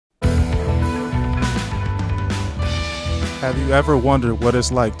Have you ever wondered what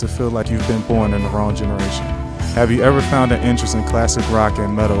it's like to feel like you've been born in the wrong generation? Have you ever found an interest in classic rock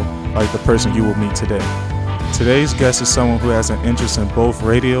and metal like the person you will meet today? Today's guest is someone who has an interest in both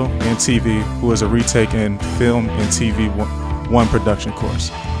radio and TV, who is a retake in film and TV one production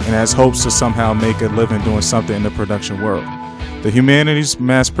course, and has hopes to somehow make a living doing something in the production world. The Humanities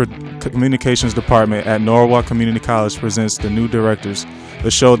Mass Communications Department at Norwalk Community College presents The New Directors,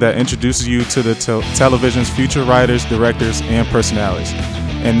 the show that introduces you to the television's future writers, directors, and personalities.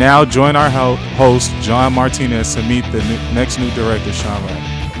 And now join our host, John Martinez, to meet the next new director, Sean Reilly.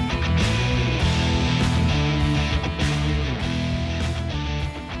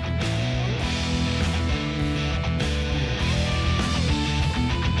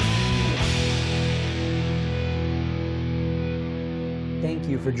 Thank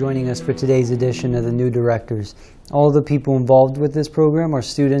you for joining us for today's edition of The New Directors. All the people involved with this program are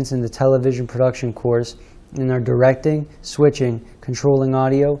students in the television production course and are directing, switching, controlling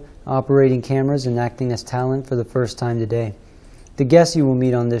audio, operating cameras, and acting as talent for the first time today. The guests you will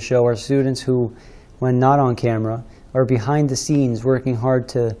meet on this show are students who, when not on camera, are behind the scenes working hard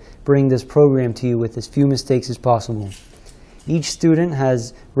to bring this program to you with as few mistakes as possible. Each student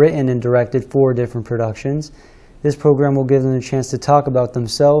has written and directed 4 different productions. This program will give them a chance to talk about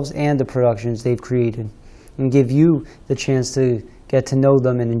themselves and the productions they've created, and give you the chance to get to know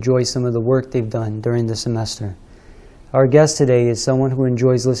them and enjoy some of the work they've done during the semester. Our guest today is someone who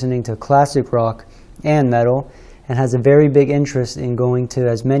enjoys listening to classic rock and metal, and has a very big interest in going to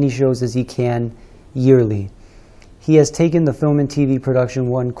as many shows as he can yearly. He has taken the Film and TV Production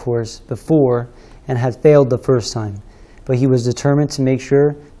 1 course before and had failed the first time, but he was determined to make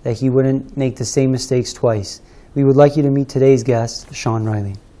sure that he wouldn't make the same mistakes twice. We would like you to meet today's guest, Sean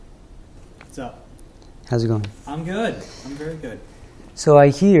Reilly. What's up? How's it going? I'm good. I'm very good. So I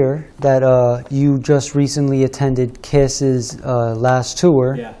hear that you just recently attended KISS's last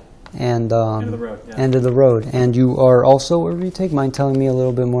tour. Yeah. And End of the Road. Yeah. End of the Road. And you are also a retake. Mind telling me a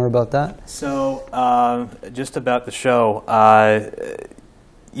little bit more about that? So, just about the show.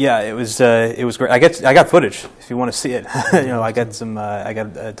 Yeah, it was great. I got footage if you want to see it. I got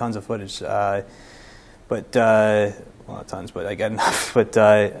tons of footage. But well, not tons, but I got enough. But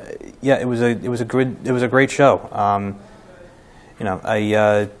yeah, it was a great show.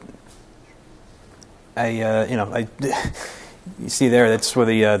 You see there, that's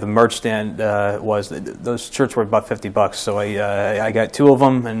where the merch stand was. Those shirts were about $50, so I got 2 of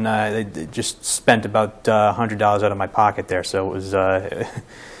them, and I just spent about $100 out of my pocket there. So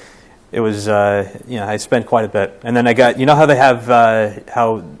it was I spent quite a bit, and then I got, how they have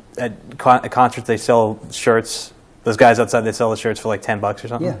how at concerts they sell shirts. Those guys outside, they sell the shirts for like $10 or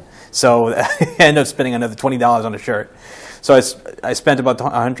something. Yeah. So I ended up spending another $20 on a shirt. So I spent about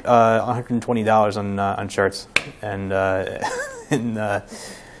 $120 on shirts, and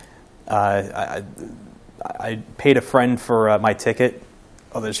I paid a friend for my ticket.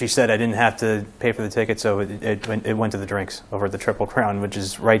 Although she said I didn't have to pay for the ticket, so it went to the drinks over at the Triple Crown, which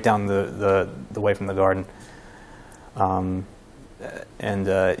is right down the way from the garden.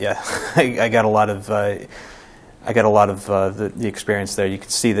 Yeah, I got a lot of the experience there. You can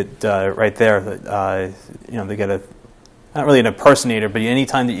see that right there that they get not really an impersonator, but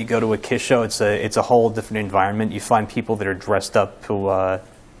anytime that you go to a KISS show, it's a whole different environment. You find people that are dressed up who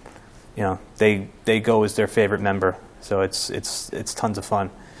they go as their favorite member. So it's tons of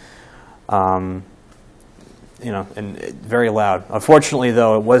fun, and very loud. Unfortunately,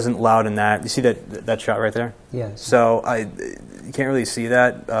 though, it wasn't loud in that. You see that shot right there? Yes. So you can't really see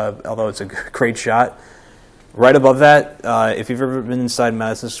that, although it's a great shot. Right above that, if you've ever been inside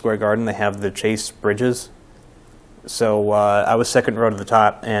Madison Square Garden, they have the Chase bridges. So I was second row to the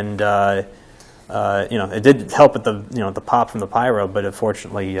top, and it did help with the pop from the pyro, but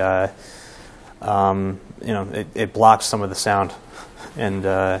unfortunately. It blocks some of the sound, and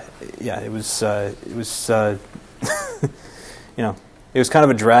yeah, it was it was kind of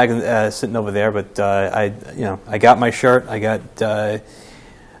a drag sitting over there. But I got my shirt. I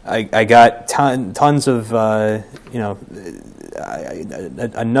got tons of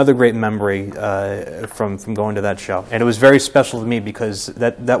another great memory from going to that show, and it was very special to me because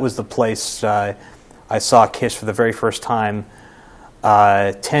that was the place I saw KISS for the very first time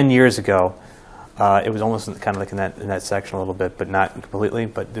 10 years ago. It was almost kind of like in that section a little bit, but not completely.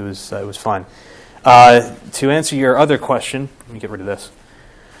 But it was fun. To answer your other question, let me get rid of this.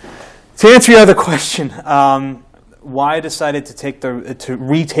 To answer your other question, why I decided to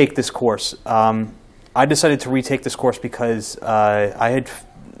retake this course. I decided to retake this course because I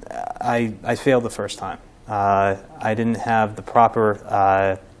failed the first time. I didn't have the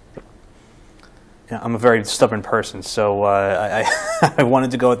proper I'm a very stubborn person, so I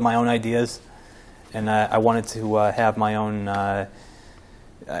wanted to go with my own ideas, and I wanted to have my own.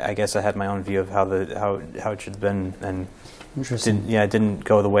 I guess I had my own view of how it should have been, and Interesting. it didn't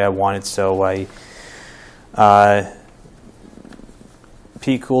go the way I wanted. So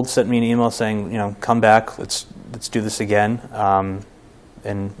Pete Gould sent me an email saying, come back, let's do this again,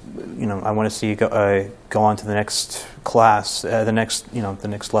 and I want to see you go on to the next class, the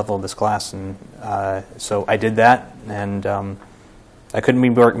next level of this class, and so I did that, and I couldn't be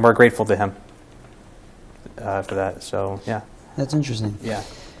more grateful to him for that. So yeah. That's interesting. Yeah.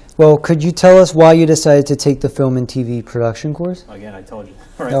 Well, could you tell us why you decided to take the film and TV production course? Again, I told you.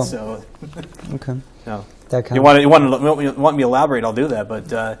 Right. Oh. So. Okay. No. That kind You want me to elaborate? I'll do that.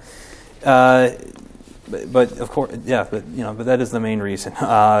 But of course, yeah. But that is the main reason.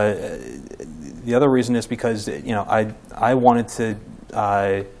 The other reason is because I wanted to.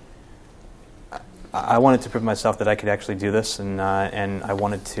 I wanted to prove myself that I could actually do this, and I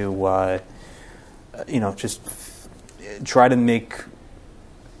wanted to, just try to make.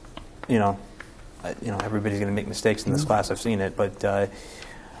 Everybody's going to make mistakes in this class. I've seen it, but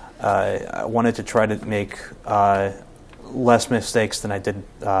I wanted to try to make less mistakes than I did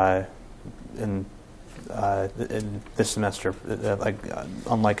in this semester,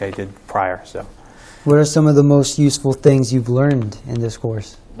 unlike I did prior. So, What are some of the most useful things you've learned in this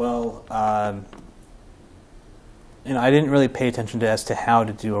course? well, I didn't really pay attention as to how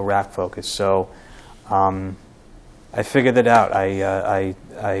to do a rack focus, so I figured that out. I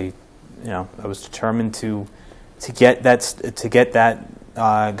was determined to get that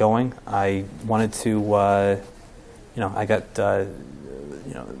going. I wanted to, I got a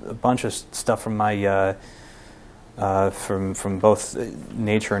bunch of stuff from my from both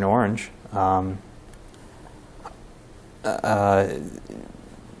Nature and Orange. I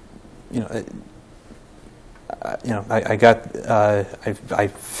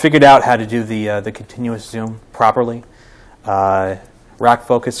figured out how to do the continuous zoom properly, rack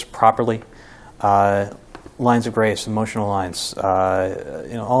focus properly, lines of grace, emotional lines,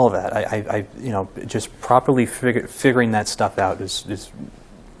 all of that. I just properly figuring that stuff out is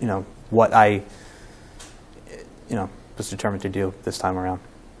what I was determined to do this time around.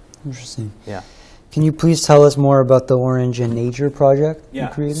 Interesting. Yeah. Can you please tell us more about the Orange and Nature project you Yeah.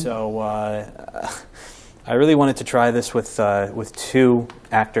 created? So I really wanted to try this with two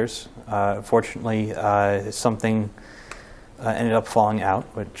actors. Fortunately, something ended up falling out,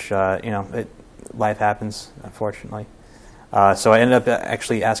 which life happens, unfortunately. So I ended up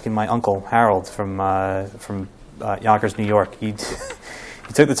actually asking my uncle Harold from Yonkers, New York. He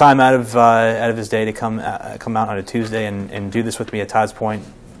took the time out of his day to come out on a Tuesday and do this with me at Todd's Point.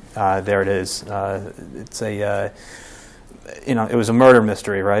 There it is. It's a it was a murder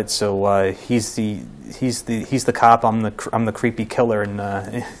mystery, right? So he's the cop. I'm the creepy killer, and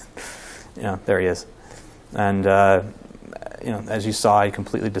there he is. And as you saw, I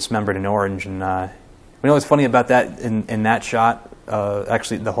completely dismembered an orange. And what's funny about that in that shot?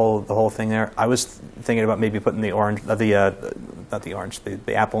 Actually, the whole thing there. I was thinking about maybe putting the orange, not the orange,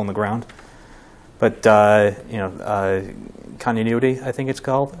 the apple on the ground. But continuity, I think it's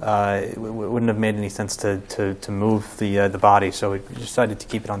called. It wouldn't have made any sense to move the body, so we decided to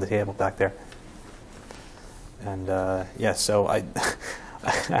keep it on the table back there. And so I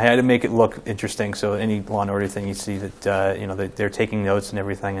I had to make it look interesting. So any Law and Order thing, you see that they're taking notes and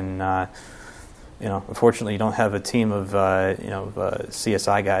everything, and unfortunately, you don't have a team of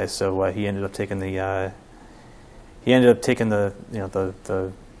CSI guys. So he ended up taking the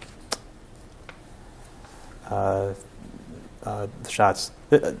the shots.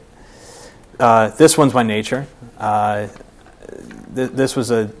 This one's my Nature. This was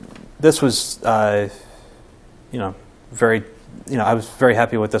very. I was very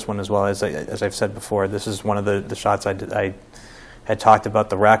happy with this one as well. As I've said before, this is one of the shots I had talked about,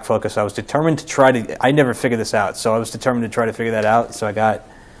 the rack focus. I was determined to try to. I never figured this out, so I was determined to try to figure that out. So I got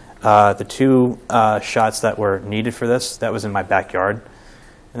the two shots that were needed for this. That was in my backyard.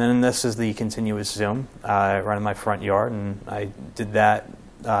 And then this is the continuous zoom right in my front yard, and I did that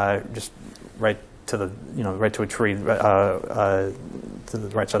just right to a tree to the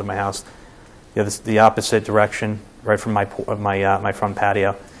right side of my house. The opposite direction, right from my front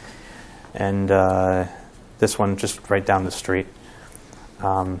patio, and this one just right down the street.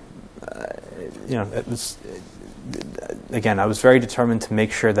 It was, again, I was very determined to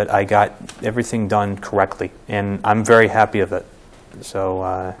make sure that I got everything done correctly, and I'm very happy of it.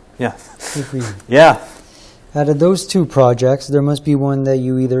 So, yeah. Good for you. Yeah. Out of those two projects, there must be one that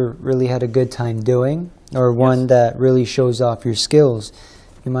you either really had a good time doing or one that really shows off your skills.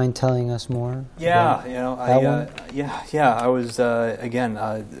 You mind telling us more? Yeah, I was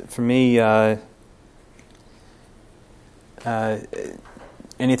again for me.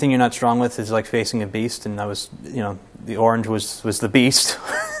 Anything you're not strong with is like facing a beast, and I was, the orange was the beast,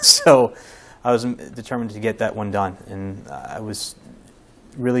 so I was determined to get that one done, and I was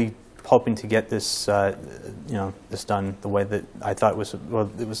really hoping to get this, this done the way that I thought it was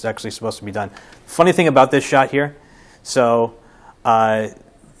actually supposed to be done. Funny thing about this shot here, so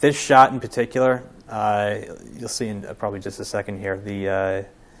this shot in particular, you'll see in probably just a second here. The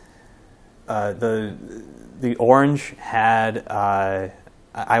orange had.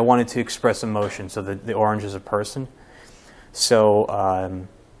 I wanted to express emotion, so the orange is a person. So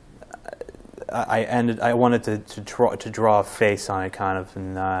I wanted to draw a face on it, kind of,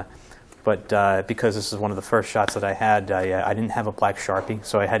 and but because this is one of the first shots that I had, I didn't have a black Sharpie,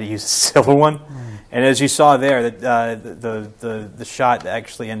 so I had to use a silver one. And as you saw there, the shot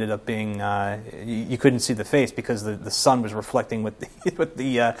actually ended up being you couldn't see the face because the sun was reflecting with the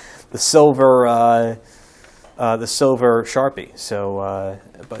silver. The silver Sharpie. So,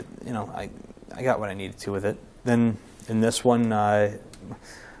 but I got what I needed to with it. Then in this one, my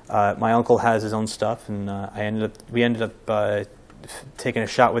uncle has his own stuff, and we ended up taking a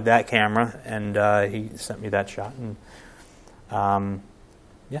shot with that camera, and he sent me that shot, and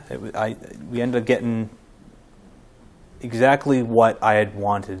we ended up getting exactly what I had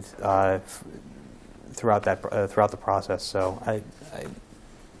wanted throughout the process. So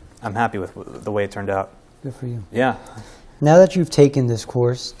I'm happy with the way it turned out. Good for you. Yeah. Now that you've taken this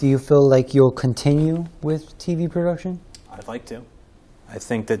course, do you feel like you'll continue with TV production? I'd like to. I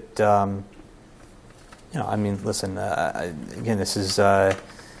think that, I mean, listen, again, this is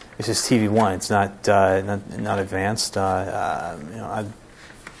TV 1. It's not advanced. There's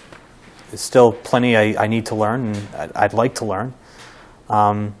still plenty I need to learn, and I'd like to learn.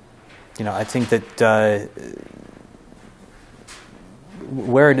 I think that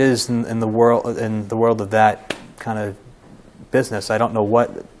where it is in the world of that kind of business, I don't know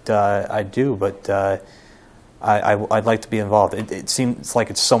what I do, but I'd like to be involved. It seems like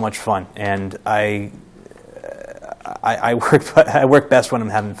it's so much fun, and I work best when I'm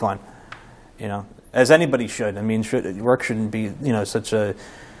having fun. As anybody should. I mean, work shouldn't be such a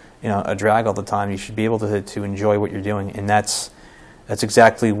drag all the time. You should be able to enjoy what you're doing, and that's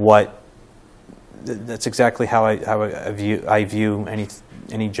exactly what. That's exactly how I view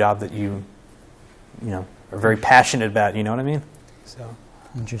any job that you are very passionate about. You know what I mean? So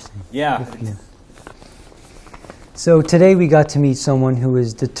interesting. Yeah. So today we got to meet someone who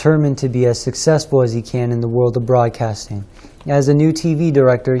is determined to be as successful as he can in the world of broadcasting. As a new TV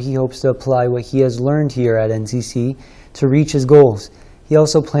director, he hopes to apply what he has learned here at NCC to reach his goals. He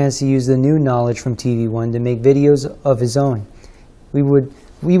also plans to use the new knowledge from TV 1 to make videos of his own. We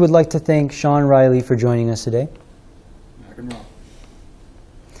would like to thank Sean Reilly for joining us today.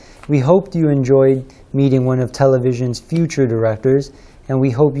 We hoped you enjoyed meeting one of television's future directors, and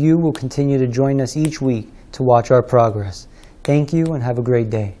we hope you will continue to join us each week to watch our progress. Thank you and have a great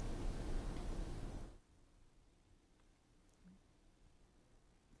day.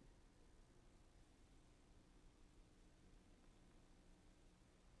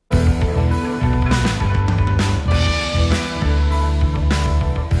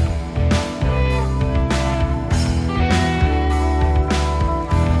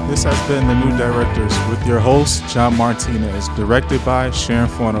 This has been The New Directors with your host, John Martinez, directed by Sharon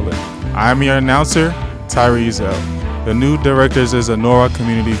Fornelli. I'm your announcer, Tyree Zell. The New Directors is a Nora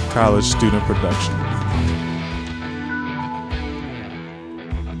Community College student production.